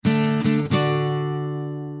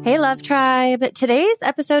Hey, Love Tribe. Today's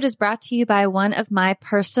episode is brought to you by one of my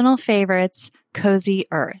personal favorites, Cozy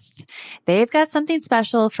Earth. They've got something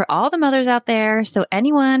special for all the mothers out there. So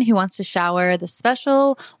anyone who wants to shower the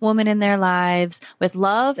special woman in their lives with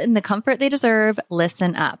love and the comfort they deserve,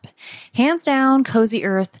 listen up. Hands down, Cozy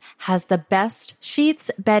Earth has the best sheets,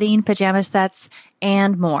 bedding, pajama sets,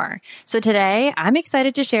 and more. So today, I'm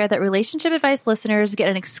excited to share that Relationship Advice listeners get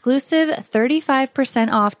an exclusive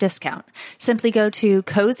 35% off discount. Simply go to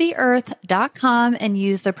CozyEarth.com and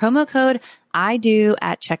use the promo code I do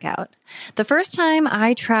at checkout. The first time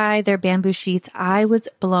I tried their bamboo sheets, I was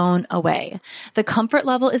blown away. The comfort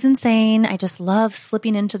level is insane. I just love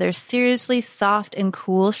slipping into their seriously soft and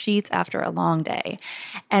cool sheets after a long day.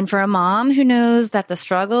 And for a mom who knows that the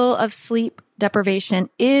struggle of sleep deprivation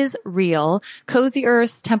is real, Cozy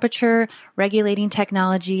Earth's temperature regulating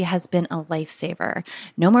technology has been a lifesaver.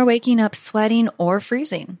 No more waking up sweating or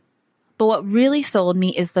freezing. But what really sold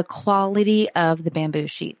me is the quality of the bamboo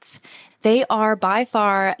sheets. They are by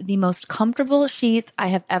far the most comfortable sheets I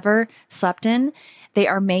have ever slept in. They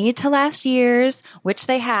are made to last years, which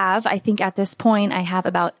they have. I think at this point, I have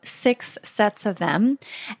about 6 sets of them.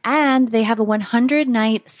 And they have a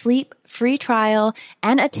 100-night sleep-free trial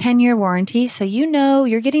and a 10-year warranty. So you know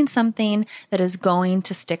you're getting something that is going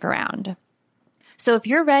to stick around. So if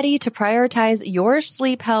you're ready to prioritize your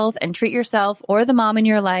sleep health and treat yourself or the mom in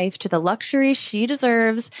your life to the luxury she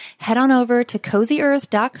deserves, head on over to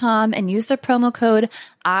CozyEarth.com and use the promo code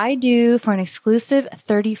I do for an exclusive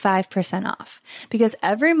 35% off. Because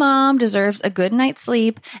every mom deserves a good night's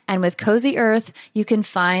sleep, and with Cozy Earth, you can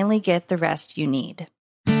finally get the rest you need.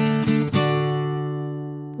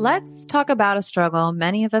 Let's talk about a struggle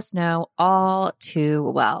many of us know all too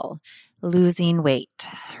well. Losing weight.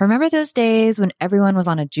 Remember those days when everyone was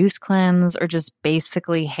on a juice cleanse or just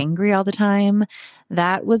basically hangry all the time?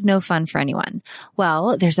 That was no fun for anyone.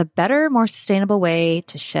 Well, there's a better, more sustainable way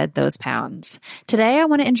to shed those pounds. Today, I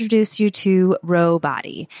want to introduce you to Ro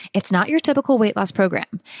Body. It's not your typical weight loss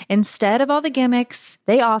program. Instead of all the gimmicks,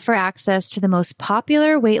 they offer access to the most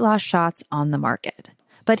popular weight loss shots on the market.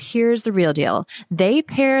 But here's the real deal. They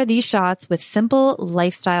pair these shots with simple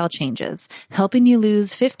lifestyle changes, helping you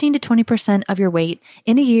lose 15 to 20% of your weight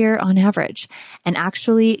in a year on average, and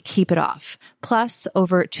actually keep it off. Plus,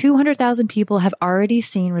 over 200,000 people have already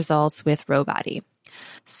seen results with Ro Body.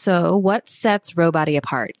 So what sets Ro Body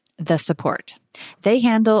apart? The support. They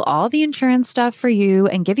handle all the insurance stuff for you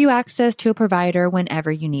and give you access to a provider whenever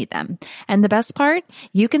you need them. And the best part,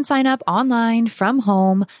 you can sign up online from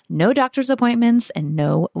home, no doctor's appointments, and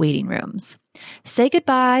no waiting rooms. Say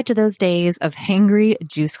goodbye to those days of hangry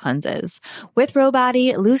juice cleanses. With Ro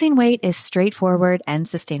Body, losing weight is straightforward and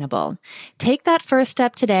sustainable. Take that first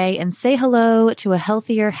step today and say hello to a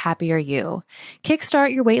healthier, happier you.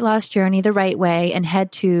 Kickstart your weight loss journey the right way and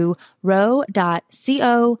head to ro.co/IDO.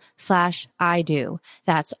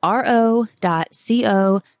 That's ro.co/IDO.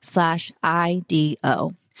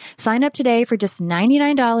 Sign up today for just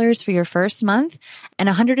 $99 for your first month and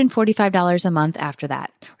 $145 a month after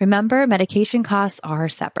that. Remember, medication costs are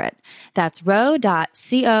separate. That's ro.co/IDO.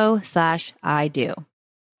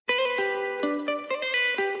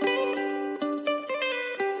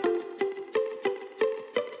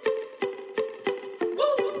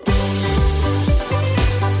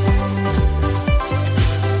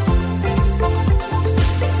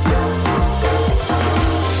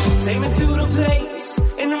 Take me to the place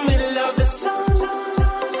in the middle of the sun.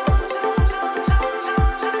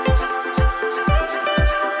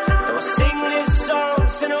 And we'll sing this song,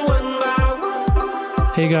 sing it one by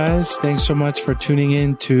one. Hey guys, thanks so much for tuning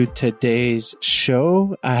in to today's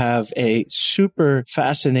show. I have a super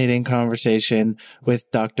fascinating conversation with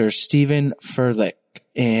Dr. Steven Furtick.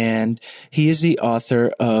 And he is the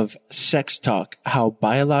author of Sex Talk, How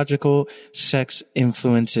Biological Sex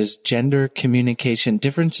Influences Gender Communication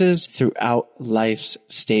Differences Throughout Life's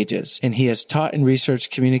Stages. And he has taught and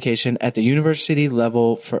researched communication at the university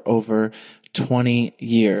level for over 20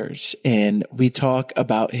 years. And we talk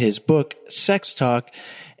about his book, Sex Talk,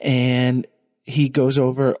 and he goes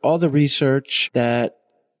over all the research that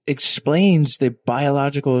explains the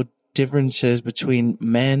biological differences between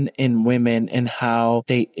men and women and how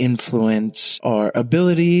they influence our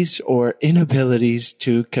abilities or inabilities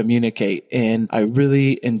to communicate. And I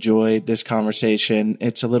really enjoyed this conversation.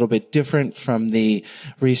 It's a little bit different from the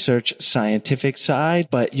research scientific side,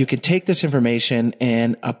 but you can take this information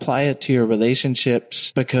and apply it to your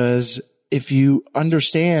relationships because if you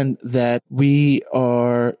understand that we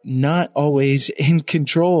are not always in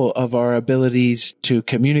control of our abilities to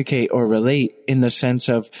communicate or relate, in the sense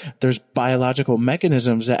of there's biological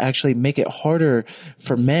mechanisms that actually make it harder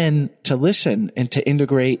for men to listen and to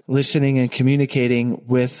integrate listening and communicating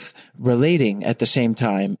with relating at the same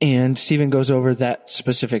time. And Stephen goes over that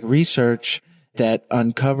specific research that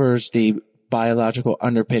uncovers the biological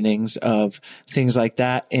underpinnings of things like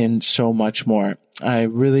that and so much more. I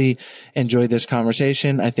really enjoyed this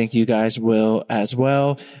conversation. I think you guys will as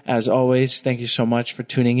well. As always, thank you so much for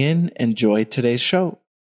tuning in. Enjoy today's show.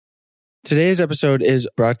 Today's episode is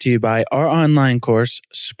brought to you by our online course,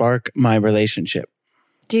 Spark My Relationship.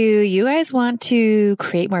 Do you guys want to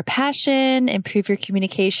create more passion, improve your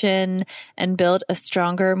communication, and build a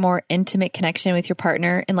stronger, more intimate connection with your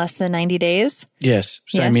partner in less than 90 days? Yes,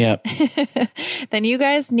 sign me up. Then you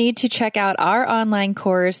guys need to check out our online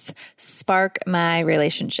course, Spark My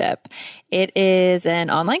Relationship. It is an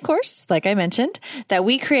online course, like I mentioned, that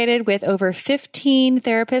we created with over 15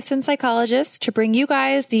 therapists and psychologists to bring you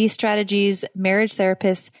guys the strategies marriage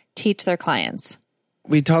therapists teach their clients.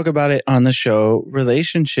 We talk about it on the show.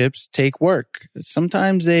 Relationships take work.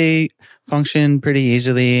 Sometimes they function pretty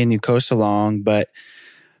easily and you coast along, but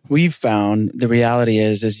we've found the reality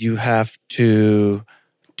is you have to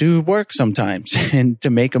do work sometimes and to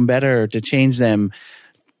make them better, to change them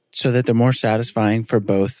so that they're more satisfying for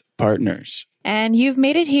both partners. And you've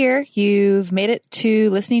made it here. You've made it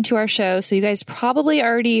to listening to our show. So you guys probably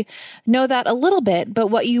already know that a little bit,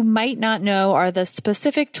 but what you might not know are the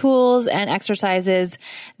specific tools and exercises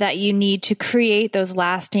that you need to create those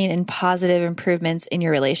lasting and positive improvements in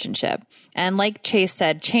your relationship. And like Chase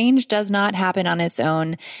said, change does not happen on its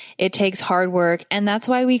own. It takes hard work. And that's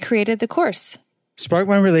why we created the course. Spark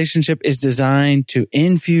My Relationship is designed to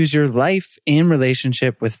infuse your life and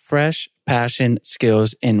relationship with fresh passion,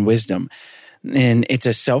 skills, and wisdom. And it's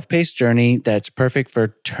a self-paced journey that's perfect for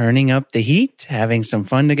turning up the heat, having some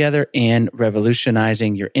fun together, and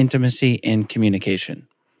revolutionizing your intimacy and communication.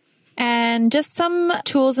 And just some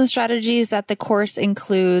tools and strategies that the course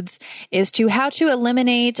includes is how to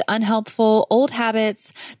eliminate unhelpful old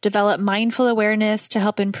habits, develop mindful awareness to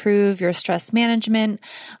help improve your stress management,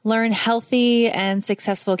 learn healthy and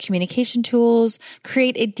successful communication tools,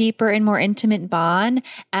 create a deeper and more intimate bond,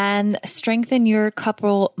 and strengthen your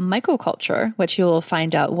couple microculture, which you will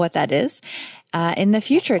find out what that is. In the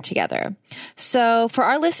future together. So for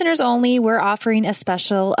our listeners only, we're offering a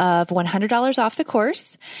special of $100 off the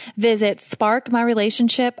course. Visit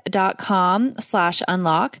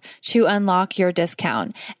sparkmyrelationship.com/unlock to unlock your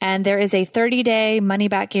discount. And there is a 30-day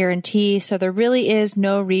money-back guarantee. So there really is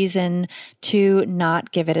no reason to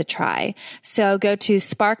not give it a try. So go to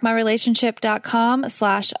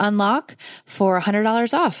sparkmyrelationship.com/unlock for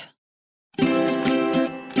 $100 off.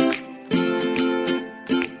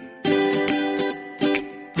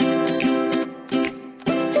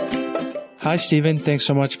 Hi, Stephen. Thanks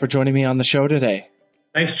so much for joining me on the show today.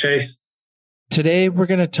 Thanks, Chase. Today, we're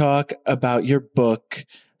going to talk about your book,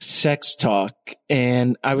 Sex Talk.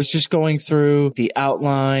 And I was just going through the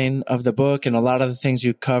outline of the book and a lot of the things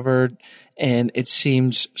you covered, and it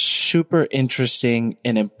seems super interesting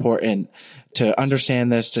and important to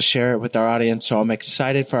understand this, to share it with our audience. So I'm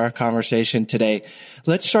excited for our conversation today.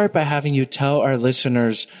 Let's start by having you tell our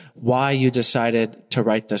listeners why you decided to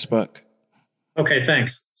write this book. Okay,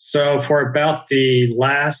 thanks. So for about the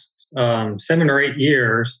last 7 or 8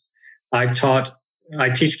 years, I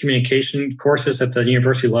teach communication courses at the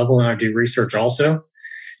university level, and I do research also.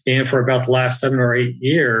 And for about the last 7 or 8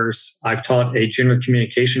 years, I've taught a gender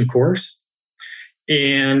communication course.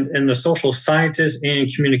 And in the social sciences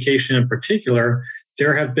and communication in particular,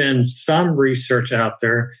 there have been some research out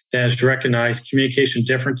there that has recognized communication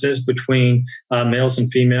differences between males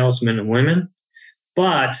and females, men and women.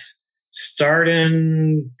 But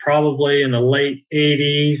starting probably in the late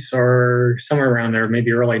 80s or somewhere around there,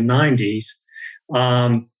 maybe early 90s,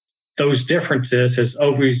 those differences has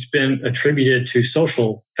always been attributed to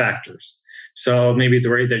social factors. So maybe the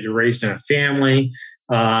way that you're raised in a family,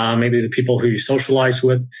 maybe the people who you socialize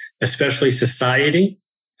with, especially society.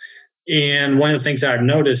 And one of the things that I've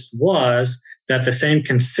noticed was that the same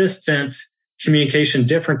consistent communication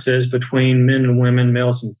differences between men and women,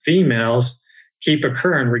 males and females, keep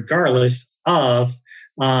occurring regardless of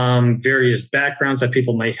various backgrounds that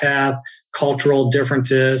people may have, cultural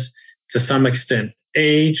differences, to some extent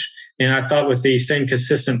age. And I thought with these same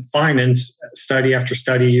consistent findings, study after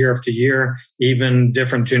study, year after year, even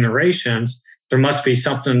different generations, there must be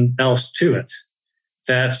something else to it.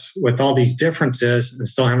 that with all these differences and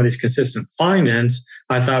still having these consistent findings,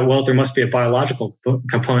 I thought, well, there must be a biological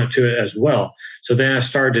component to it as well. So then I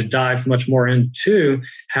started to dive much more into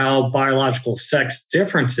how biological sex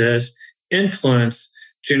differences influence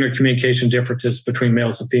gender communication differences between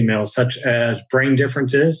males and females, such as brain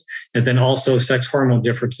differences and then also sex hormone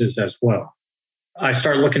differences as well. I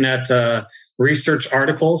started looking at research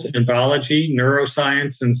articles in biology,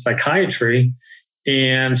 neuroscience, and psychiatry,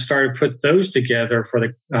 and started to put those together for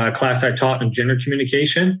the class I taught in gender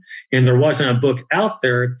communication. And there wasn't a book out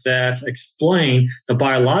there that explained the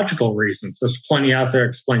biological reasons. There's plenty out there that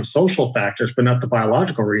explain social factors, but not the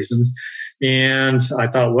biological reasons. And I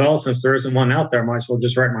thought, well, since there isn't one out there, I might as well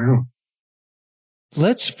just write my own.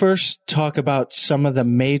 Let's first talk about some of the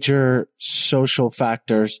major social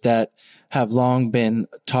factors that have long been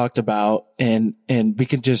talked about, and we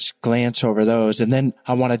can just glance over those. And then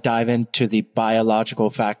I want to dive into the biological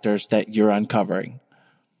factors that you're uncovering.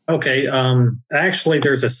 Okay. Actually,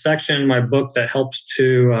 there's a section in my book that helps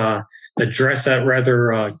to address that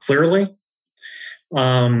rather clearly.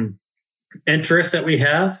 Interests that we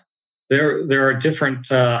have. There are different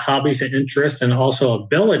hobbies and interests and also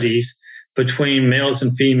abilities between males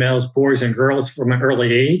and females, boys and girls from an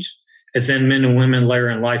early age, and then men and women later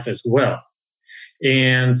in life as well.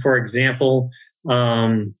 And for example,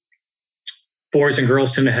 boys and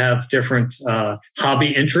girls tend to have different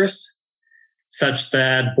hobby interests, such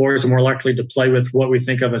that boys are more likely to play with what we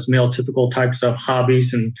think of as male typical types of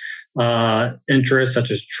hobbies and interests,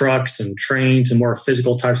 such as trucks and trains and more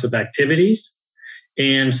physical types of activities.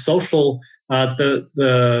 And social,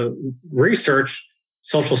 the research,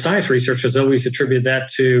 social science research has always attributed that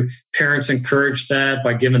to parents encourage that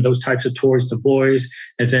by giving those types of toys to boys,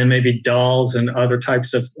 and then maybe dolls and other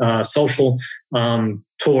types of social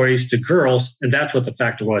toys to girls. And that's what the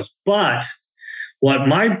factor was. But what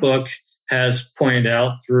my book has pointed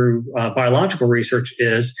out through biological research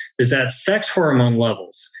is that sex hormone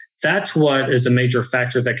levels, that's what is a major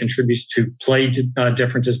factor that contributes to play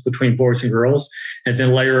differences between boys and girls. And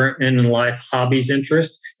then later in life, hobbies,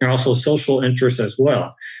 interests, and also social interests as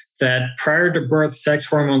well. That prior to birth, sex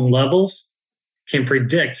hormone levels can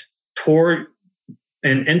predict toward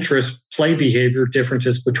and interest play behavior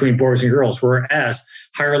differences between boys and girls, whereas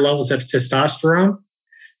higher levels of testosterone,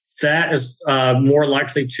 that is more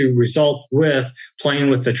likely to result with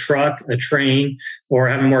playing with a truck, a train, or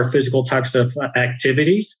having more physical types of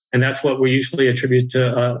activities. And that's what we usually attribute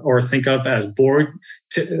to or think of as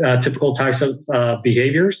typical types of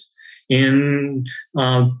behaviors. And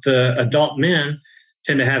the adult men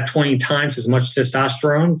tend to have 20 times as much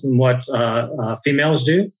testosterone than what females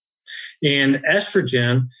do. And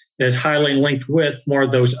estrogen is highly linked with more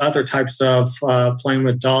of those other types of playing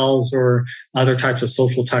with dolls or other types of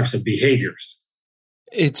social types of behaviors.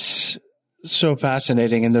 It's so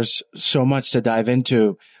fascinating, and there's so much to dive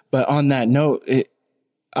into. But on that note,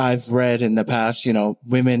 I've read in the past,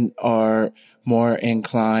 women are more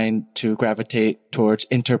inclined to gravitate towards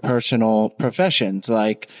interpersonal professions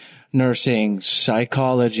like nursing,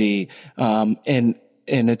 psychology, and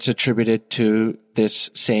it's attributed to this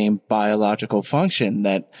same biological function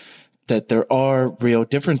that there are real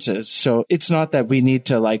differences. So it's not that we need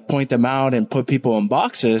to point them out and put people in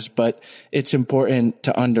boxes, but it's important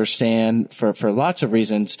to understand for lots of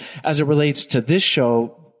reasons. As it relates to this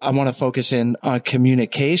show, I want to focus in on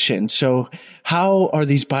communication. So how are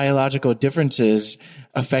these biological differences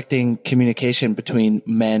affecting communication between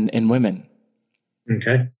men and women?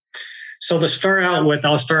 Okay. So I'll start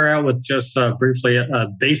out with just briefly a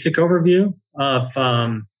basic overview of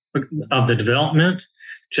the development,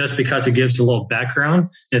 just because it gives a little background.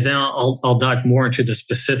 And then I'll dive more into the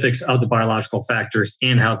specifics of the biological factors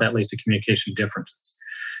and how that leads to communication differences.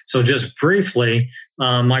 So just briefly,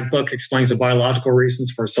 my book explains the biological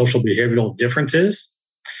reasons for social behavioral differences.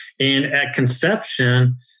 And at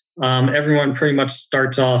conception, everyone pretty much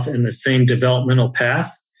starts off in the same developmental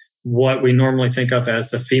path, what we normally think of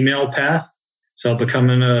as the female path. So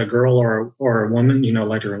becoming a girl or a woman,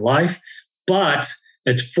 later in life. But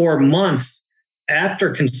it's 4 months after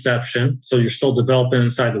conception, so you're still developing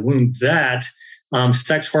inside the womb, that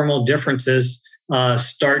sex hormone differences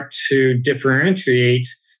start to differentiate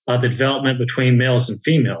the development between males and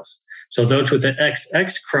females. So those with the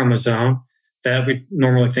XX chromosome that we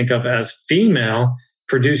normally think of as female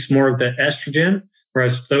produce more of the estrogen,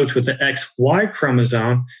 whereas those with the XY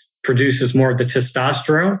chromosome produces more of the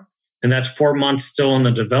testosterone. And that's 4 months still in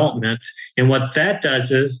the development. And what that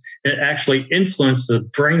does is it actually influences the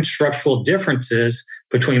brain structural differences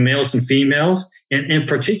between males and females, and in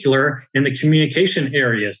particular in the communication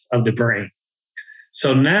areas of the brain.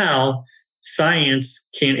 So now science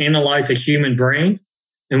can analyze a human brain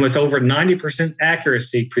and with over 90%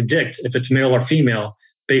 accuracy predict if it's male or female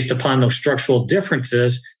based upon those structural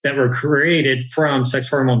differences that were created from sex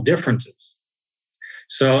hormone differences.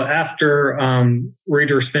 So after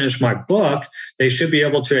readers finish my book, they should be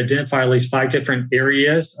able to identify at least 5 different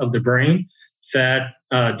areas of the brain that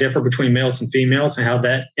differ between males and females, and how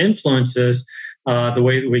that influences the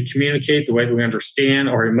way that we communicate, the way that we understand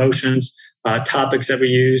our emotions, topics that we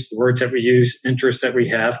use, the words that we use, interests that we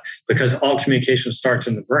have, because all communication starts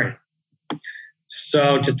in the brain.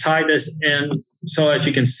 So to tie this in, so as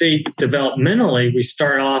you can see, developmentally, we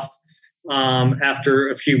start off after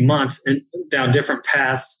a few months and down different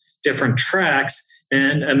paths, different tracks.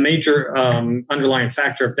 And a major underlying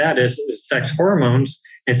factor of that is sex hormones.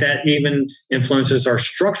 And that even influences our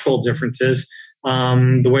structural differences,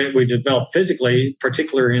 the way we develop physically,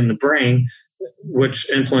 particularly in the brain, which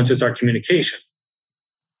influences our communication.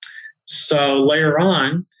 So later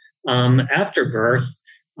on, after birth,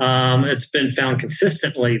 it's been found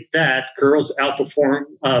consistently that girls outperform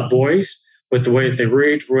boys with the way that they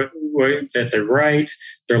read, way that they write,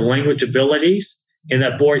 their language abilities, and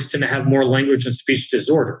that boys tend to have more language and speech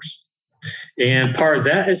disorders. And part of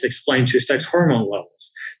that is explained to sex hormone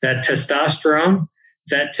levels. That testosterone,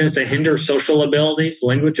 that tends to hinder social abilities,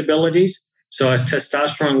 language abilities. So as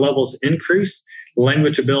testosterone levels increase,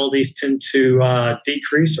 language abilities tend to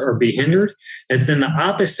decrease or be hindered. And then the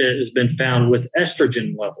opposite has been found with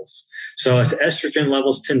estrogen levels. So as estrogen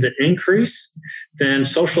levels tend to increase, then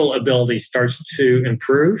social ability starts to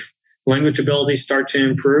improve, language abilities start to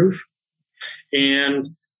improve. And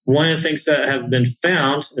one of the things that have been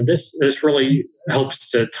found, and this really helps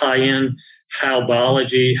to tie in how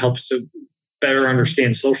biology helps to better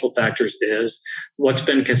understand social factors, is what's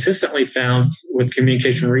been consistently found with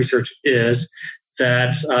communication research is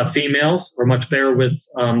that females are much better with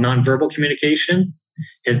nonverbal communication.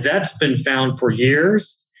 And that's been found for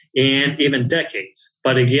years and even decades.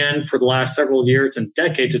 But again, for the last several years and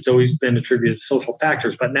decades, it's always been attributed to social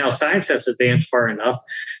factors. But now science has advanced far enough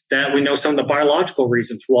that we know some of the biological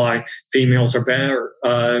reasons why females are better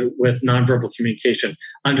with nonverbal communication,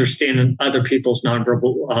 understanding other people's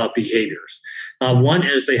nonverbal behaviors. One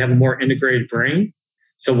is they have a more integrated brain.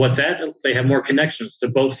 So with that, they have more connections to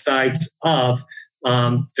both sides of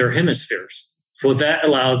their hemispheres. So what that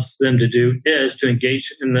allows them to do is to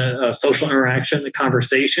engage in the social interaction, the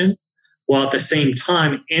conversation, while at the same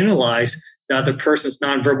time analyze the other person's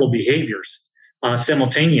nonverbal behaviors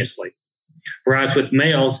simultaneously. Whereas with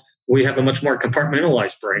males, we have a much more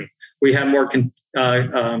compartmentalized brain. We have more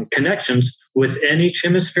connections within each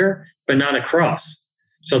hemisphere, but not across.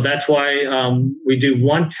 So that's why we do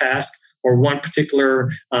one task or one particular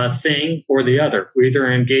thing or the other. We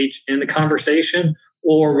either engage in the conversation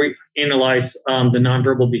or we analyze the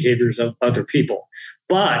nonverbal behaviors of other people.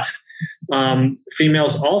 But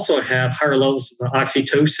females also have higher levels of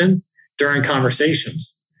oxytocin during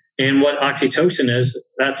conversations. And what oxytocin is,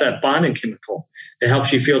 that's that bonding chemical. It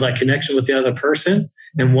helps you feel that connection with the other person.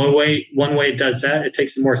 And one way it does that, it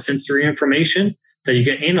takes more sensory information that you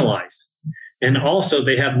can analyze. And also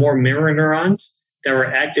they have more mirror neurons that were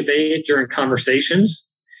activated during conversations.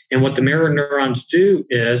 And what the mirror neurons do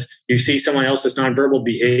is you see someone else's nonverbal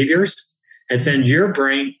behaviors, and then your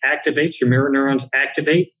brain activates, your mirror neurons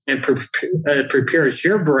activate and prepares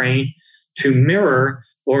your brain to mirror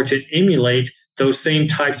or to emulate those same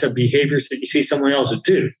types of behaviors that you see someone else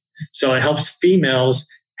do. So it helps females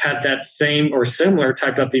have that same or similar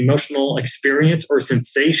type of emotional experience or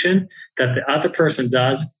sensation that the other person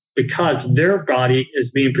does, because their body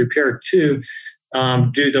is being prepared to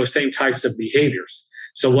do those same types of behaviors.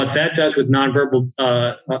 So what that does with nonverbal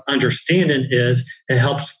understanding is it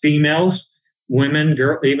helps females, women,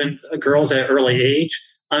 even girls at early age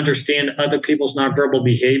understand other people's nonverbal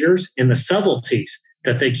behaviors and the subtleties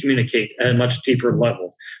that they communicate at a much deeper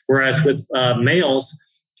level. Whereas with males,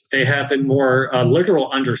 they have a more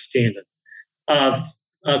literal understanding of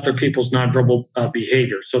other people's nonverbal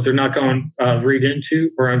behavior. So they're not going to read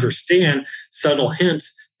into or understand subtle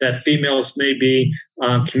hints that females may be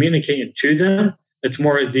communicating to them. It's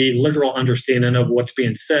more the literal understanding of what's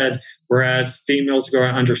being said, whereas females go to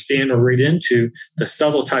understand or read into the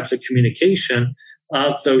subtle types of communication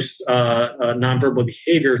of those nonverbal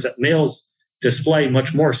behaviors that males display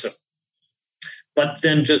much more so. But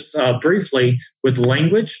then just briefly, with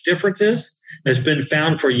language differences, it's been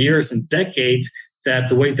found for years and decades that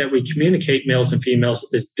the way that we communicate, males and females,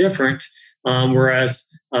 is different, whereas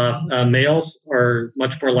males are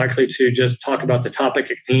much more likely to just talk about the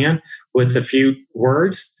topic at hand with a few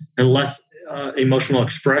words and less emotional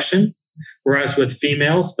expression, whereas with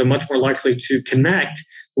females, they're much more likely to connect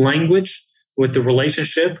language with the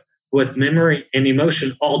relationship with memory and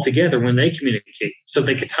emotion all together when they communicate. So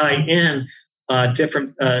they could tie in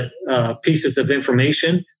different pieces of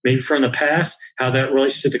information, maybe from the past, how that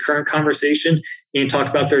relates to the current conversation, and talk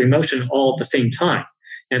about their emotion all at the same time.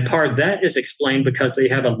 And part of that is explained because they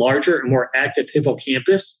have a larger and more active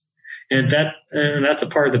hippocampus. And that's a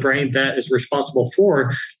part of the brain that is responsible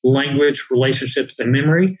for language, relationships, and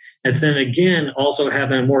memory. And then again, also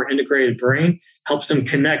having a more integrated brain helps them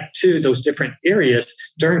connect to those different areas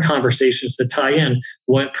during conversations to tie in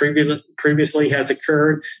what previously has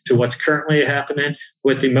occurred to what's currently happening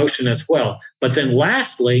with emotion as well. But then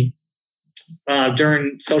lastly,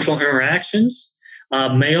 during social interactions,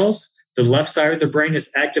 males, the left side of the brain is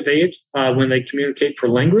activated when they communicate for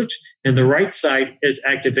language, and the right side is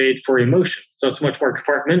activated for emotion. So it's much more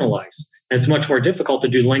compartmentalized. And it's much more difficult to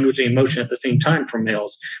do language and emotion at the same time for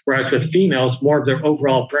males. Whereas with females, more of their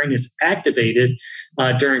overall brain is activated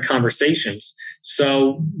during conversations.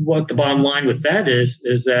 So what the bottom line with that is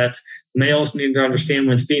that males need to understand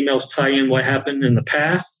when females tie in what happened in the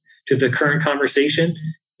past to the current conversation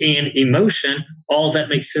and emotion, all that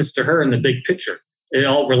makes sense to her in the big picture. It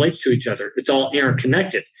all relates to each other. It's all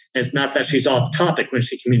interconnected. And it's not that she's off topic when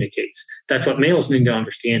she communicates. That's what males need to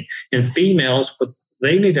understand. And females, what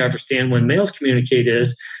they need to understand when males communicate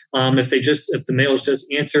is if the males just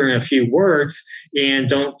answer in a few words and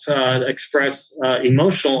don't express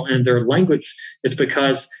emotional in their language, it's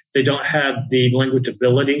because they don't have the language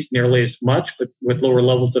abilities nearly as much, but with lower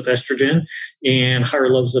levels of estrogen and higher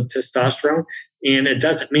levels of testosterone. And it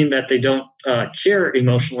doesn't mean that they don't care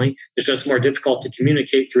emotionally. It's just more difficult to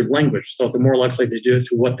communicate through language. So they're more likely to do it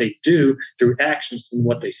through what they do, through actions, than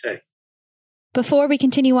what they say. Before we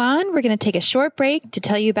continue on, we're going to take a short break to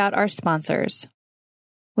tell you about our sponsors.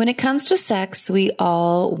 When it comes to sex, we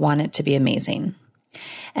all want it to be amazing.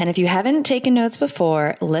 And if you haven't taken notes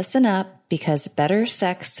before, listen up, because better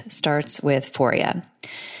sex starts with Foria.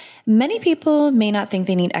 Many people may not think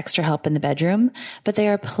they need extra help in the bedroom, but they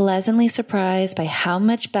are pleasantly surprised by how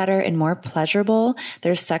much better and more pleasurable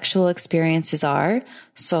their sexual experiences are,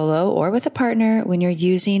 solo or with a partner, when you're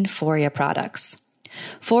using Foria products.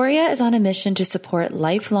 Foria is on a mission to support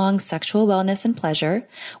lifelong sexual wellness and pleasure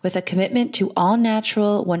with a commitment to all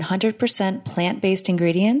natural, 100% plant-based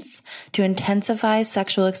ingredients to intensify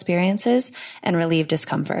sexual experiences and relieve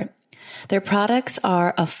discomfort. Their products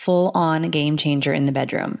are a full-on game changer in the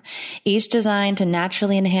bedroom, each designed to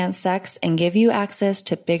naturally enhance sex and give you access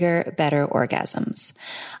to bigger, better orgasms.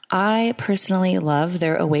 I personally love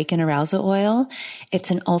their Awaken Arousal Oil.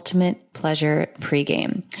 It's an ultimate pleasure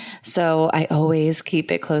pregame, so I always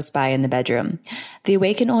keep it close by in the bedroom. The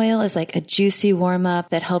Awaken Oil is like a juicy warm-up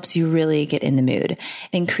that helps you really get in the mood,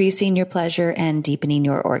 increasing your pleasure and deepening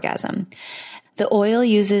your orgasm. The oil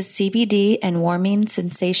uses CBD and warming,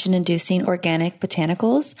 sensation-inducing organic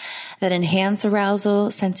botanicals that enhance arousal,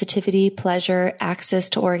 sensitivity, pleasure, access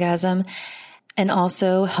to orgasm, and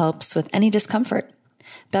also helps with any discomfort.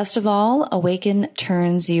 Best of all, Awaken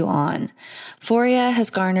turns you on. Foria has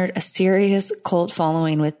garnered a serious cult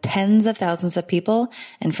following with tens of thousands of people,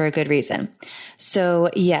 and for a good reason. So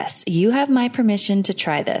yes, you have my permission to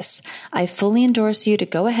try this. I fully endorse you to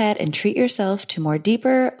go ahead and treat yourself to more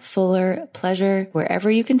deeper, fuller pleasure wherever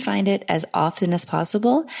you can find it as often as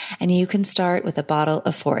possible, and you can start with a bottle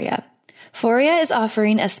of Foria. Foria is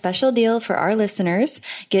offering a special deal for our listeners.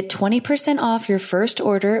 Get 20% off your first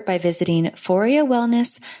order by visiting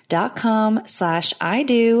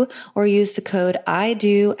ForiaWellness.com/IDO or use the code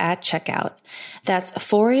IDO at checkout. That's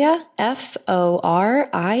Foria,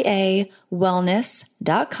 Foria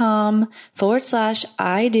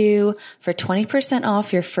Wellness.com/IDO for 20%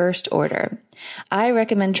 off your first order. I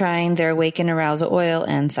recommend trying their Awaken Arousal Oil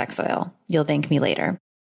and Sex Oil. You'll thank me later.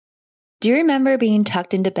 Do you remember being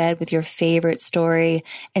tucked into bed with your favorite story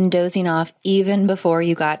and dozing off even before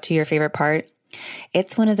you got to your favorite part?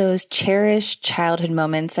 It's one of those cherished childhood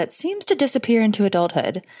moments that seems to disappear into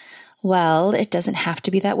adulthood. Well, it doesn't have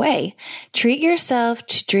to be that way. Treat yourself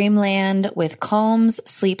to dreamland with Calm's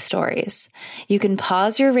sleep stories. You can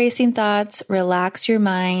pause your racing thoughts, relax your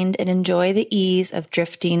mind, and enjoy the ease of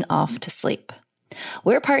drifting off to sleep.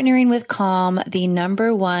 We're partnering with Calm, the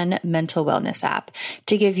 #1 mental wellness app,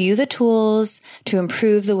 to give you the tools to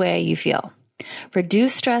improve the way you feel.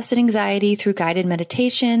 Reduce stress and anxiety through guided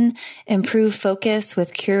meditation, improve focus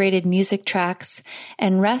with curated music tracks,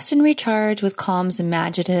 and rest and recharge with Calm's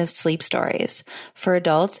imaginative sleep stories for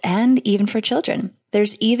adults and even for children.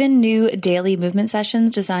 There's even new daily movement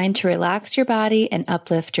sessions designed to relax your body and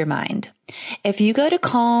uplift your mind. If you go to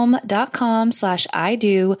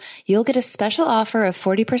calm.com/IDO, you'll get a special offer of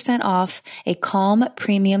 40% off a Calm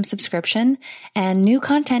premium subscription, and new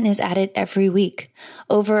content is added every week.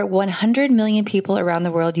 Over 100 million people around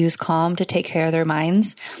the world use Calm to take care of their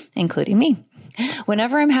minds, including me.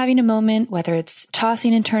 Whenever I'm having a moment, whether it's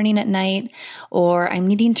tossing and turning at night or I'm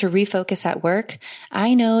needing to refocus at work,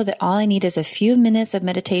 I know that all I need is a few minutes of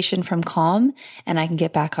meditation from Calm and I can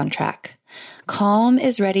get back on track. Calm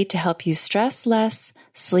is ready to help you stress less,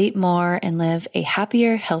 sleep more, and live a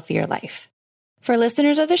happier, healthier life. For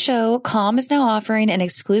listeners of the show, Calm is now offering an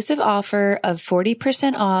exclusive offer of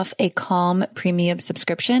 40% off a Calm premium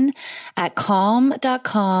subscription at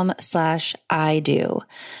calm.com/IDO.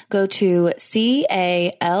 Go to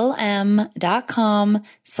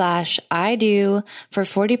calm.com/IDO for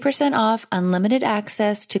 40% off unlimited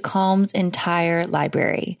access to Calm's entire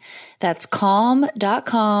library. That's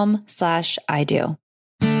calm.com/IDO.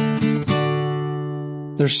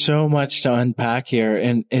 There's so much to unpack here,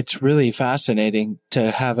 and it's really fascinating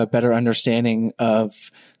to have a better understanding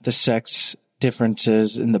of the sex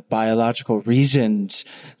differences and the biological reasons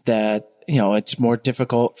that, it's more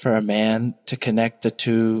difficult for a man to connect the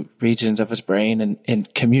two regions of his brain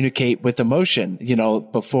and communicate with emotion.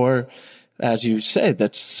 Before, as you said,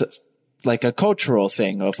 that's like a cultural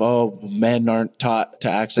thing of, men aren't taught to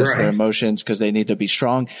access their emotions because they need to be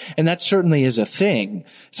strong. And that certainly is a thing.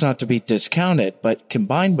 It's not to be discounted, but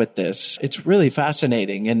combined with this, it's really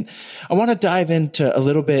fascinating. And I want to dive into a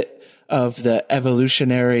little bit of the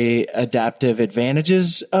evolutionary adaptive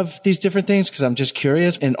advantages of these different things, because I'm just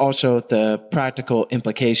curious, and also the practical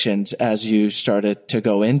implications as you started to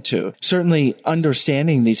go into. Certainly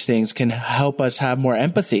understanding these things can help us have more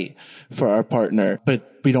empathy for our partner, but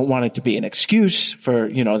we don't want it to be an excuse for,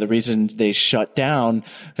 the reasons they shut down.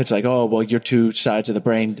 It's like, your two sides of the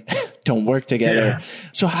brain don't work together. Yeah.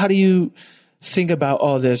 So how do you think about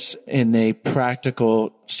all this in a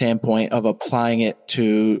practical standpoint of applying it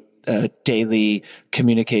to daily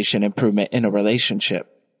communication improvement in a relationship?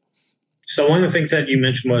 So one of the things that you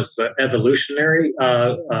mentioned was the evolutionary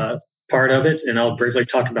part of it, and I'll briefly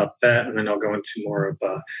talk about that, and then I'll go into more of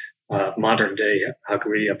modern day, how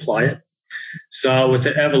can we apply it. So with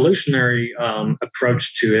the evolutionary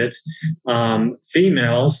approach to it,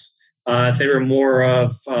 females, they were more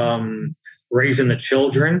of raising the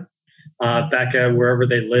children back at wherever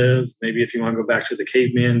they live, maybe if you want to go back to the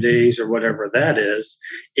caveman days or whatever that is.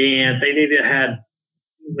 And they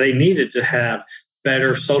needed to have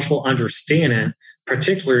better social understanding,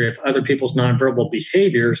 particularly of other people's nonverbal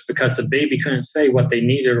behaviors, because the baby couldn't say what they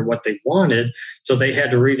needed or what they wanted. So they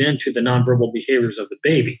had to read into the nonverbal behaviors of the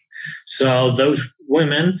baby. So those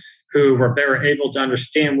women who were better able to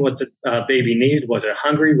understand what the baby needed, was it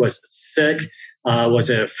hungry? Was it sick?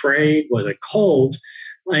 Was it afraid? Was it cold?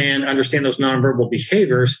 And understand those nonverbal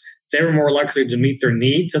behaviors, they were more likely to meet their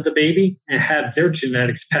needs of the baby and have their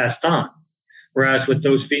genetics passed on. Whereas with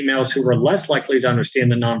those females who were less likely to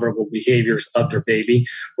understand the nonverbal behaviors of their baby,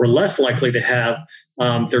 were less likely to have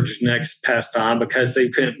their genetics passed on because they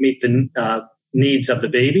couldn't meet the needs of the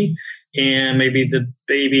baby. And maybe the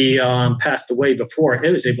baby passed away before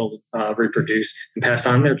it was able to reproduce and pass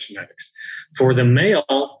on their genetics. For the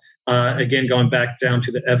male, again, going back down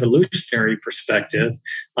to the evolutionary perspective,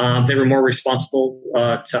 they were more responsible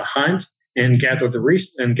to hunt and gather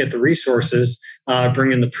and get the resources,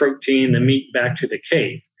 bringing the protein, the meat back to the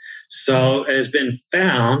cave. So it has been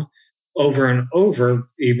found over and over,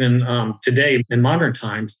 even today in modern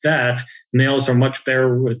times, that males are much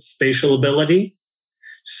better with spatial ability.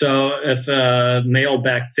 So if a male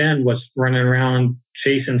back then was running around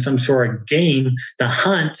chasing some sort of game to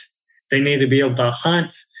hunt, they need to be able to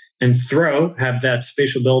hunt and throw, have that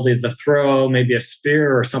spatial ability to throw maybe a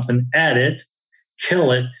spear or something at it,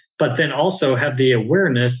 kill it, but then also have the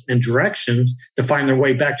awareness and directions to find their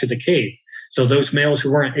way back to the cave. So those males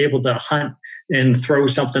who weren't able to hunt and throw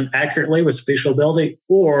something accurately with spatial ability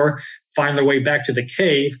or find their way back to the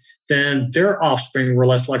cave, then their offspring were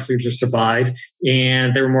less likely to survive,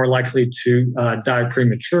 and they were more likely to die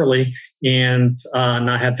prematurely and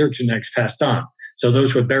not have their genetics passed on. So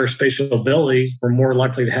those with better spatial abilities were more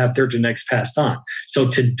likely to have their genetics passed on. So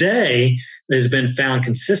today it has been found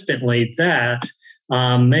consistently that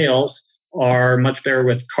males are much better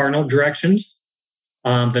with cardinal directions,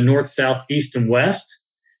 the north, south, east, and west,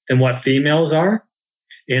 than what females are.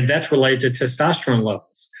 And that's related to testosterone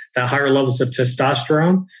levels. The higher levels of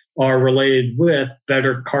testosterone are related with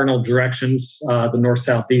better cardinal directions, the north,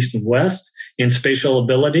 south, east, and west, and spatial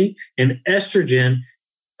ability. And estrogen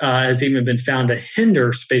has even been found to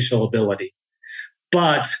hinder spatial ability.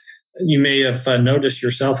 But you may have noticed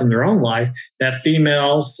yourself in their own life that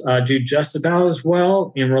females do just about as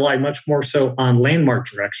well and rely much more so on landmark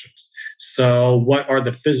directions. So what are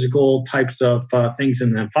the physical types of things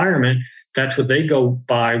in the environment? That's what they go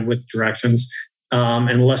by with directions,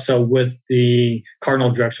 and less so with the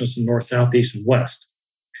cardinal directions of north, south, east, and west.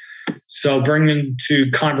 So bringing to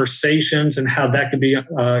conversations and how that could be,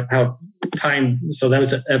 how tying, so that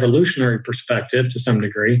was an evolutionary perspective to some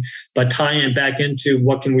degree, but tying back into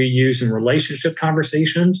what can we use in relationship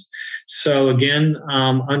conversations. So again,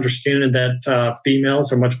 understanding that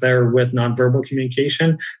females are much better with nonverbal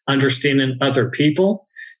communication, understanding other people,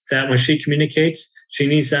 that when she communicates, she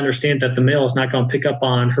needs to understand that the male is not going to pick up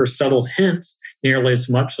on her subtle hints nearly as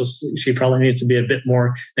much. So she probably needs to be a bit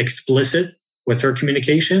more explicit with her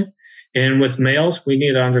communication. And with males, we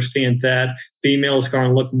need to understand that females are going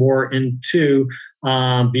to look more into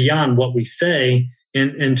beyond what we say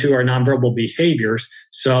into our nonverbal behaviors.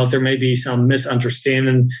 So there may be some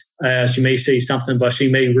misunderstanding. She may say something, but she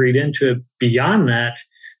may read into it beyond that,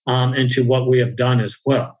 into what we have done as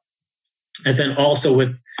well. And then also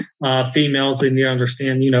with females, they need to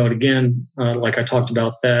understand, and again, like I talked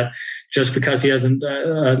about, that just because he hasn't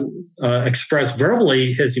expressed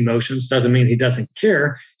verbally his emotions doesn't mean he doesn't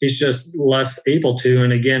care. He's just less able to.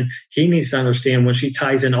 And again, he needs to understand when she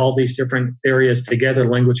ties in all these different areas together,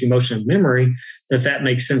 language, emotion, and memory, that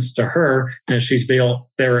makes sense to her and she's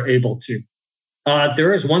better able to.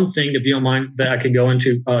 There is one thing, if you don't mind, that I could go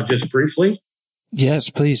into just briefly. Yes,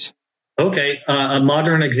 please. Okay, a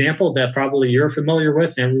modern example that probably you're familiar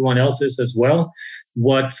with, and everyone else is as well.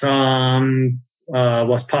 What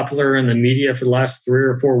was popular in the media for the last 3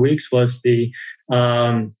 or 4 weeks was the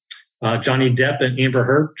Johnny Depp and Amber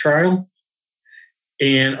Heard trial.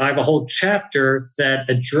 And I have a whole chapter that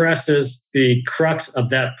addresses the crux of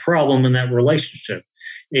that problem in that relationship.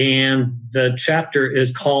 And the chapter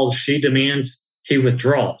is called She Demands, He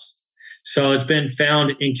Withdraws. So it's been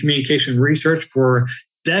found in communication research for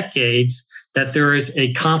decades that there is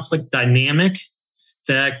a conflict dynamic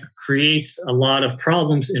that creates a lot of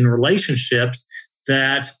problems in relationships,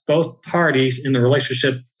 that both parties in the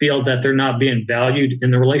relationship feel that they're not being valued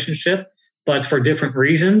in the relationship, but for different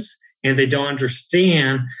reasons, and they don't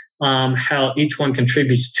understand how each one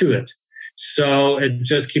contributes to it. So it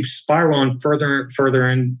just keeps spiraling further and further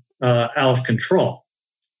and out of control.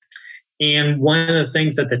 And one of the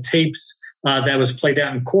things that the tapes that was played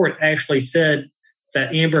out in court actually said,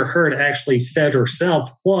 that Amber Heard actually said herself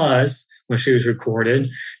was, when she was recorded,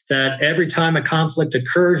 that every time a conflict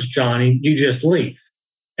occurs, Johnny, you just leave.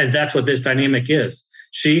 And that's what this dynamic is.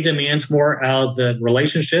 She demands more out of the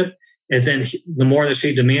relationship. And then the more that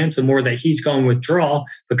she demands, the more that he's going to withdraw,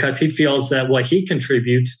 because he feels that what he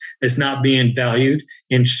contributes is not being valued.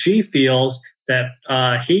 And she feels that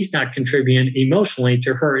he's not contributing emotionally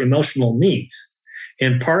to her emotional needs.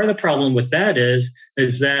 And part of the problem with that is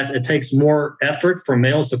that it takes more effort for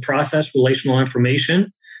males to process relational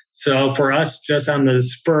information. So for us, just on the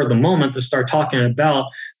spur of the moment, to start talking about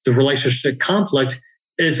the relationship conflict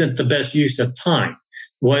isn't the best use of time.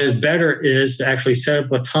 What is better is to actually set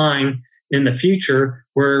up a time in the future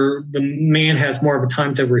where the man has more of a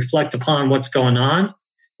time to reflect upon what's going on,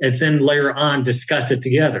 and then later on discuss it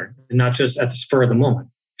together, and not just at the spur of the moment.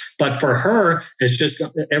 But for her, it's just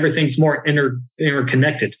everything's more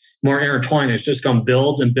interconnected, more intertwined. It's just going to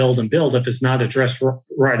build and build and build if it's not addressed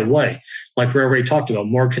right away. Like we already talked about,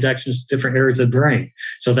 more connections to different areas of the brain.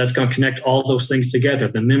 So that's going to connect all those things together,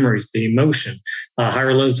 the memories, the emotion,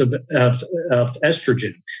 higher levels of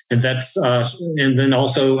estrogen. And that's and then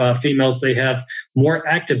also females, they have more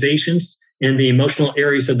activations in the emotional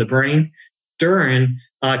areas of the brain during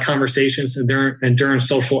conversations and during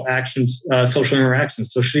social actions, social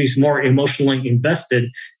interactions. So she's more emotionally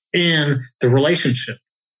invested in the relationship.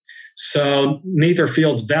 So neither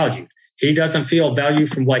feels valued. He doesn't feel value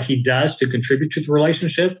from what he does to contribute to the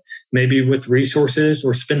relationship, maybe with resources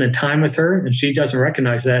or spending time with her. And she doesn't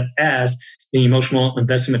recognize that as the emotional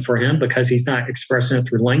investment for him because he's not expressing it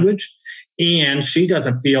through language. And she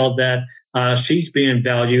doesn't feel that she's being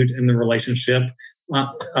valued in the relationship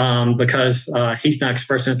because he's not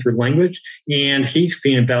expressing it through language, and he's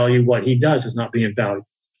being valued. What he does is not being valued.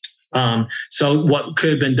 So what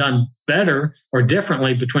could have been done better or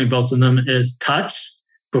differently between both of them is touch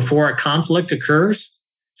before a conflict occurs.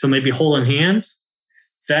 So maybe holding hands.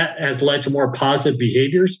 That has led to more positive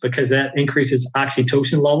behaviors because that increases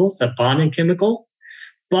oxytocin levels, that bonding chemical.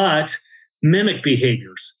 But mimic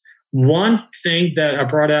behaviors. One thing that I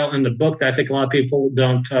brought out in the book that I think a lot of people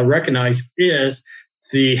don't recognize is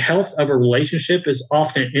the health of a relationship is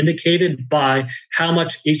often indicated by how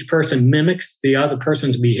much each person mimics the other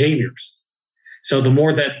person's behaviors. So the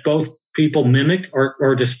more that both people mimic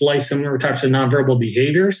or display similar types of nonverbal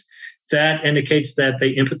behaviors, that indicates that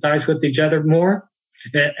they empathize with each other more.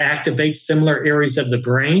 It activates similar areas of the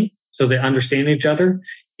brain so they understand each other.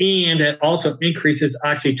 And it also increases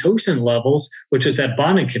oxytocin levels, which is that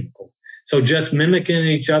bonding chemical. So just mimicking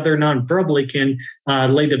each other non-verbally can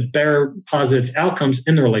lead to better positive outcomes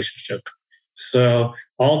in the relationship. So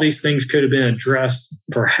all these things could have been addressed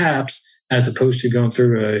perhaps as opposed to going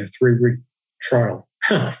through a 3-week trial.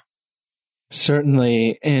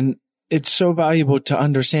 Certainly. And it's so valuable to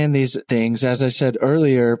understand these things, as I said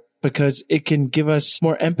earlier, because it can give us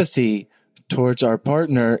more empathy towards our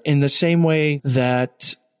partner in the same way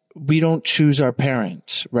that we don't choose our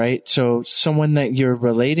parents, right? So someone that you're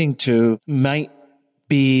relating to might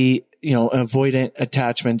be, avoidant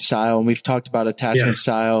attachment style. And we've talked about attachment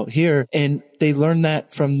style here. And they learn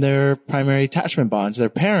that from their primary attachment bonds, their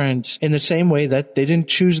parents, in the same way that they didn't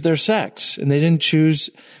choose their sex and they didn't choose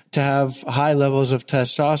to have high levels of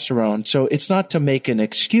testosterone. So it's not to make an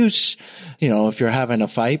excuse, if you're having a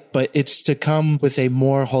fight, but it's to come with a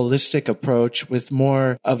more holistic approach with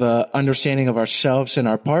more of a understanding of ourselves and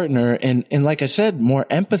our partner. And like I said, more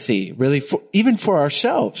empathy really even for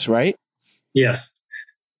ourselves, right? Yes.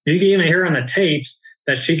 You can even hear on the tapes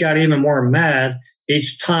that she got even more mad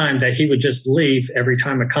each time that he would just leave every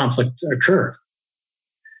time a conflict occurred.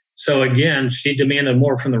 So again, she demanded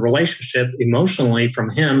more from the relationship emotionally from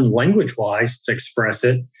him, language-wise, to express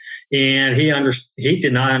it. And he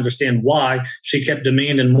did not understand why she kept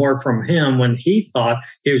demanding more from him when he thought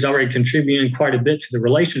he was already contributing quite a bit to the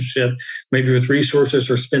relationship, maybe with resources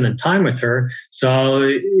or spending time with her. So,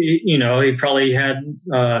 he probably had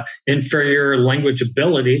inferior language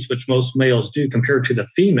abilities, which most males do compared to the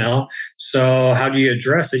female. So how do you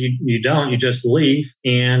address it? You don't. You just leave.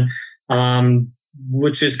 And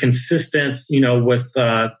which is consistent, with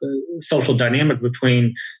social dynamic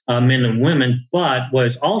between men and women. But what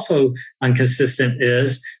is also inconsistent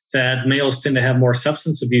is that males tend to have more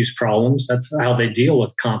substance abuse problems. That's how they deal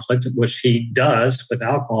with conflict, which he does with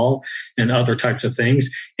alcohol and other types of things.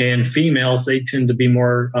 And females, they tend to be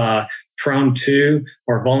more prone to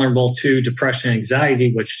or vulnerable to depression and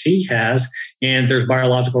anxiety, which she has. And there's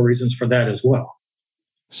biological reasons for that as well.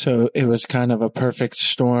 So it was kind of a perfect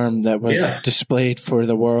storm that was displayed for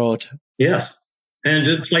the world. Yes. And it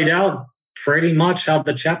just played out pretty much how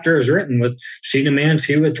the chapter is written, with she demands,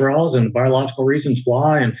 he withdraws, and biological reasons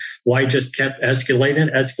why, and why he just kept escalating,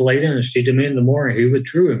 and she demanded more, and he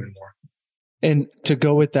withdrew even more. And to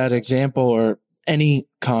go with that example, or any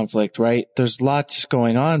conflict, right? There's lots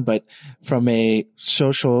going on, but from a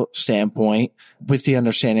social standpoint, with the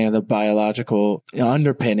understanding of the biological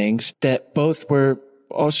underpinnings, that both were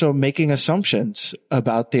also making assumptions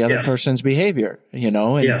about the other person's behavior, and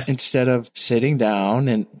instead of sitting down,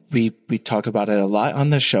 and we talk about it a lot on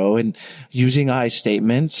the show, and using I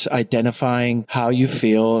statements, identifying how you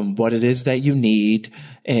feel and what it is that you need,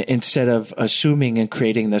 instead of assuming and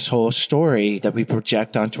creating this whole story that we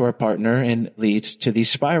project onto our partner and leads to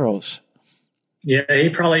these spirals. Yeah, he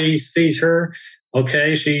probably sees her.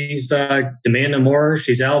 Okay, she's demanding more.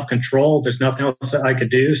 She's out of control. There's nothing else I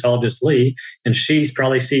could do, so I'll just leave. And she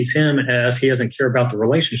probably sees him as he doesn't care about the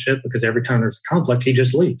relationship, because every time there's a conflict, he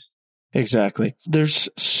just leaves. Exactly. There's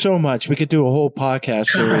so much. We could do a whole podcast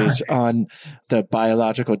series on the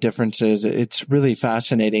biological differences. It's really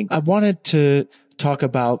fascinating. I wanted to talk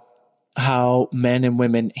about how men and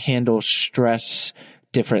women handle stress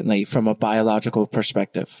differently from a biological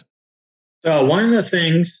perspective. So one of the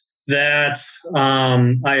things that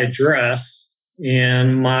I address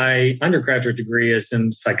in my undergraduate degree is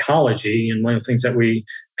in psychology. And one of the things that we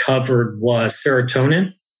covered was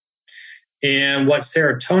serotonin. And what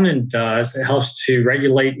serotonin does, it helps to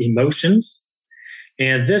regulate emotions.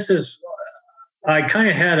 And this is, I kind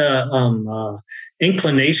of had a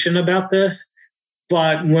inclination about this,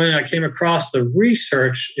 but when I came across the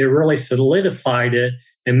research, it really solidified it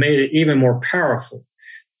and made it even more powerful.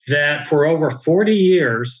 That for over 40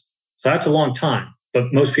 years, so that's a long time,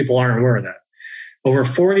 but most people aren't aware of that. Over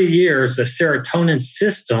 40 years, the serotonin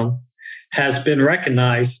system has been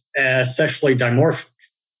recognized as sexually dimorphic.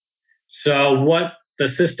 So what the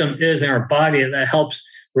system is in our body that helps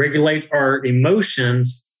regulate our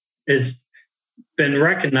emotions is been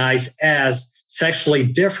recognized as sexually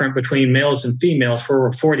different between males and females for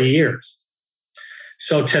over 40 years.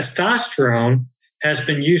 So testosterone has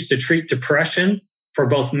been used to treat depression for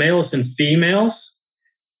both males and females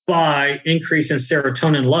by increasing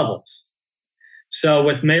serotonin levels. So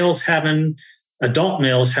with adult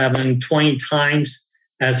males having 20 times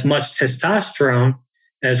as much testosterone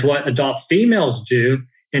as what adult females do,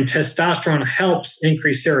 and testosterone helps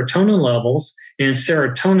increase serotonin levels, and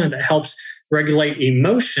serotonin that helps regulate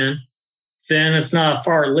emotion, then it's not a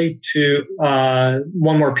far leap to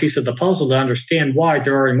one more piece of the puzzle to understand why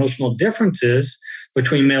there are emotional differences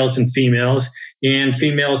between males and females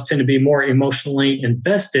tend to be more emotionally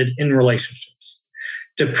invested in relationships.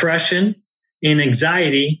 Depression and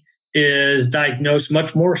anxiety is diagnosed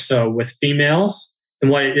much more so with females than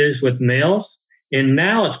what it is with males. And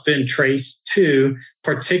now it's been traced to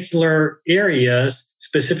particular areas,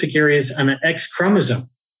 specific areas on an X chromosome.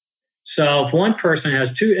 So if one person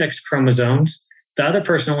has 2 X chromosomes, the other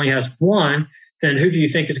person only has 1, then who do you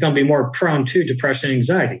think is going to be more prone to depression and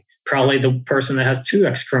anxiety? Probably the person that has 2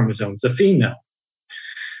 X chromosomes, the female.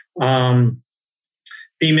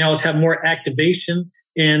 Females have more activation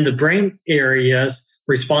in the brain areas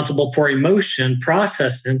responsible for emotion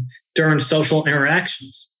processing during social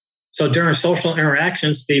interactions. So during social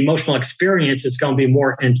interactions, the emotional experience is going to be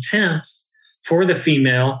more intense for the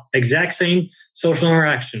female. Exact same social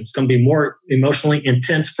interaction. It's going to be more emotionally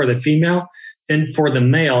intense for the female than for the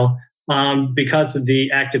male because of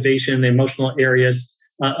the activation in the emotional areas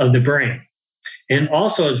of the brain. And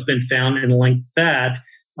also has been found and linked that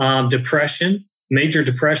depression, major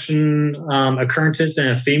depression occurrences in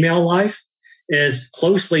a female life is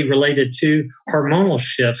closely related to hormonal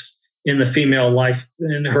shifts in the female life,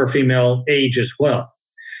 in her female age as well.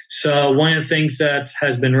 So one of the things that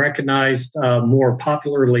has been recognized more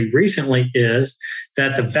popularly recently is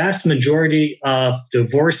that the vast majority of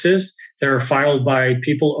divorces that are filed by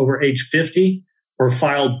people over age 50 are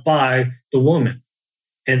filed by the woman.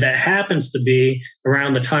 And that happens to be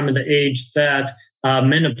around the time of the age that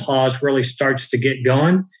menopause really starts to get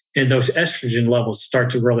going and those estrogen levels start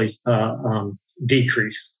to really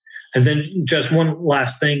decrease. And then just one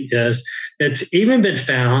last thing is it's even been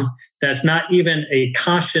found that's not even a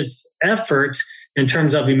conscious effort in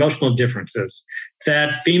terms of emotional differences,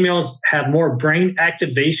 that females have more brain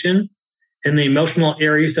activation in the emotional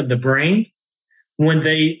areas of the brain when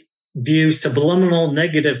they view subliminal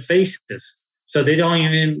negative faces. So they don't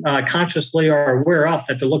even consciously are aware of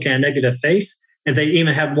that they're looking at a negative face, and they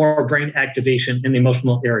even have more brain activation in the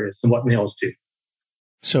emotional areas than what males do.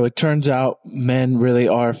 So it turns out men really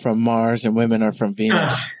are from Mars and women are from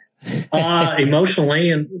Venus.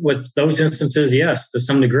 Emotionally, and with those instances, yes, to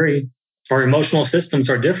some degree, our emotional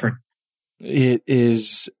systems are different. It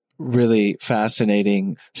is really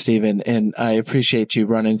fascinating, Stephen, and I appreciate you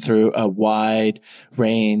running through a wide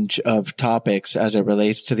range of topics as it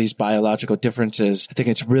relates to these biological differences. I think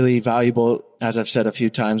it's really valuable, as I've said a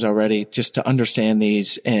few times already, just to understand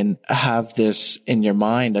these and have this in your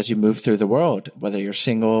mind as you move through the world, whether you're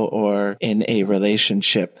single or in a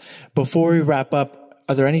relationship. Before we wrap up,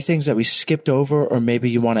 are there any things that we skipped over or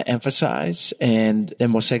maybe you want to emphasize, and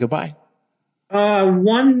then we'll say goodbye?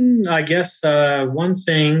 One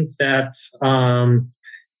thing that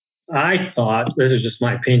I thought, this is just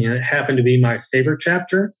my opinion, it happened to be my favorite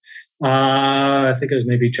chapter. I think it was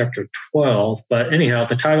maybe chapter 12. But anyhow,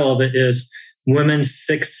 the title of it is Women's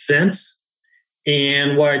Sixth Sense.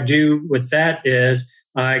 And what I do with that is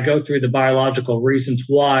I go through the biological reasons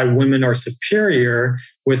why women are superior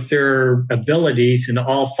with their abilities in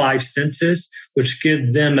all 5 senses, which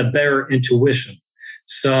give them a better intuition.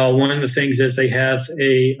 So one of the things is they have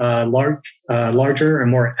a larger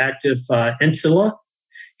and more active insula.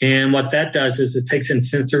 And what that does is it takes in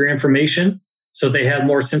sensory information. So they have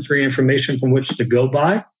more sensory information from which to go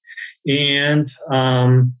by. And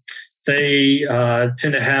they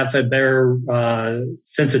tend to have a better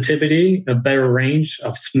sensitivity, a better range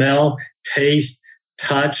of smell, taste,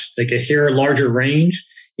 touch. They can hear a larger range.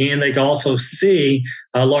 And they can also see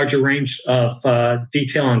a larger range of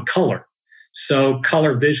detail and color. So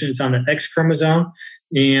color vision is on the X chromosome,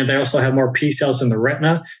 and they also have more P cells in the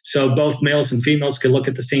retina. So both males and females can look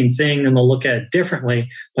at the same thing, and they'll look at it differently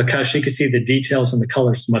because she can see the details and the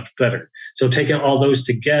colors much better. So taking all those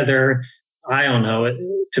together, I don't know,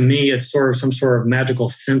 to me, it's sort of some sort of magical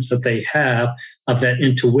sense that they have of that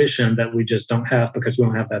intuition that we just don't have because we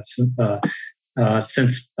don't have that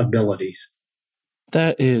sense abilities.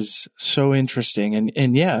 That is so interesting.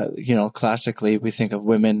 And yeah, classically we think of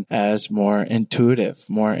women as more intuitive,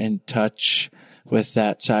 more in touch with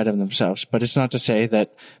that side of themselves. But it's not to say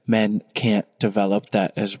that men can't develop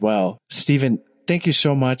that as well. Stephen, thank you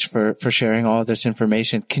so much for sharing all of this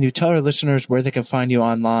information. Can you tell our listeners where they can find you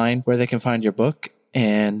online, where they can find your book,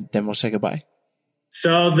 and then we'll say goodbye?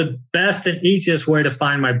 So the best and easiest way to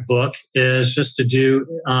find my book is just to do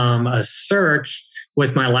a search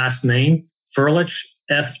with my last name, Furlich,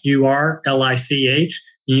 Furlich.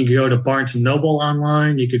 You can go to Barnes & Noble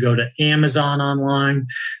online. You could go to Amazon online.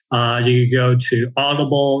 You could go to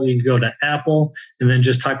Audible. You could go to Apple, and then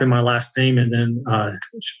just type in my last name, and then it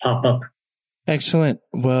should pop up. Excellent.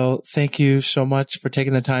 Well, thank you so much for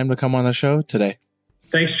taking the time to come on the show today.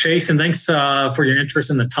 Thanks, Chase, and thanks for your interest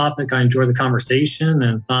in the topic. I enjoy the conversation,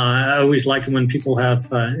 and I always like it when people have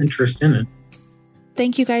interest in it.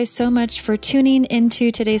 Thank you guys so much for tuning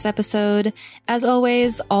into today's episode. As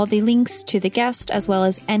always, all the links to the guest, as well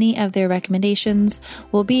as any of their recommendations,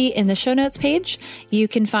 will be in the show notes page. You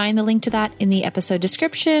can find the link to that in the episode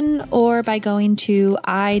description or by going to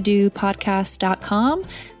idopodcast.com.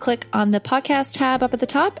 Click on the podcast tab up at the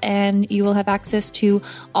top, and you will have access to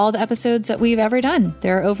all the episodes that we've ever done.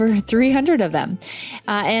 There are over 300 of them.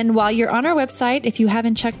 And while you're on our website, if you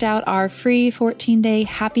haven't checked out our free 14-day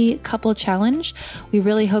Happy Couple Challenge, we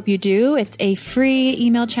really hope you do. It's a free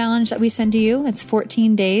email challenge that we send to you. It's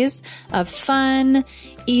 14 days of fun,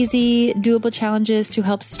 easy, doable challenges to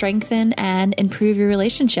help strengthen and improve your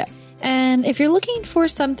relationship. And if you're looking for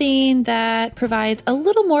something that provides a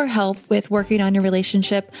little more help with working on your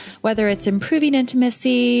relationship, whether it's improving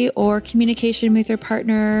intimacy or communication with your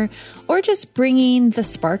partner, or just bringing the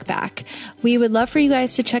spark back, we would love for you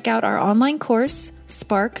guys to check out our online course,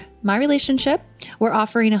 Spark My Relationship. We're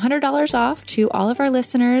offering $100 off to all of our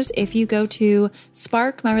listeners if you go to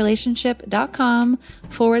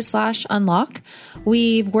sparkmyrelationship.com/unlock.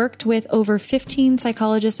 We've worked with over 15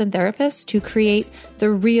 psychologists and therapists to create the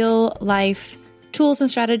real life tools and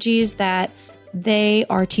strategies that they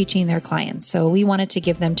are teaching their clients. So we wanted to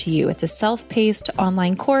give them to you. It's a self-paced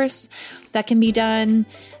online course that can be done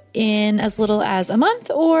in as little as a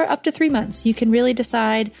month or up to 3 months. You can really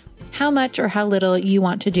decide how much or how little you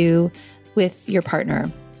want to do with your partner,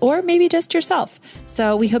 or maybe just yourself.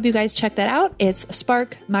 So we hope you guys check that out. It's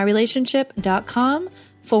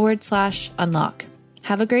sparkmyrelationship.com/unlock.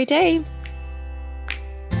 Have a great day.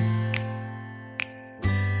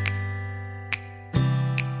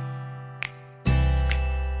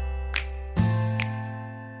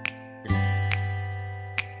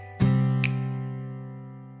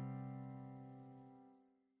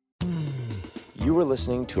 You were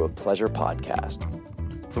listening to a Pleasure Podcast.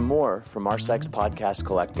 For more from our Sex Podcast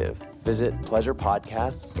Collective, visit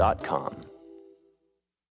pleasurepodcasts.com.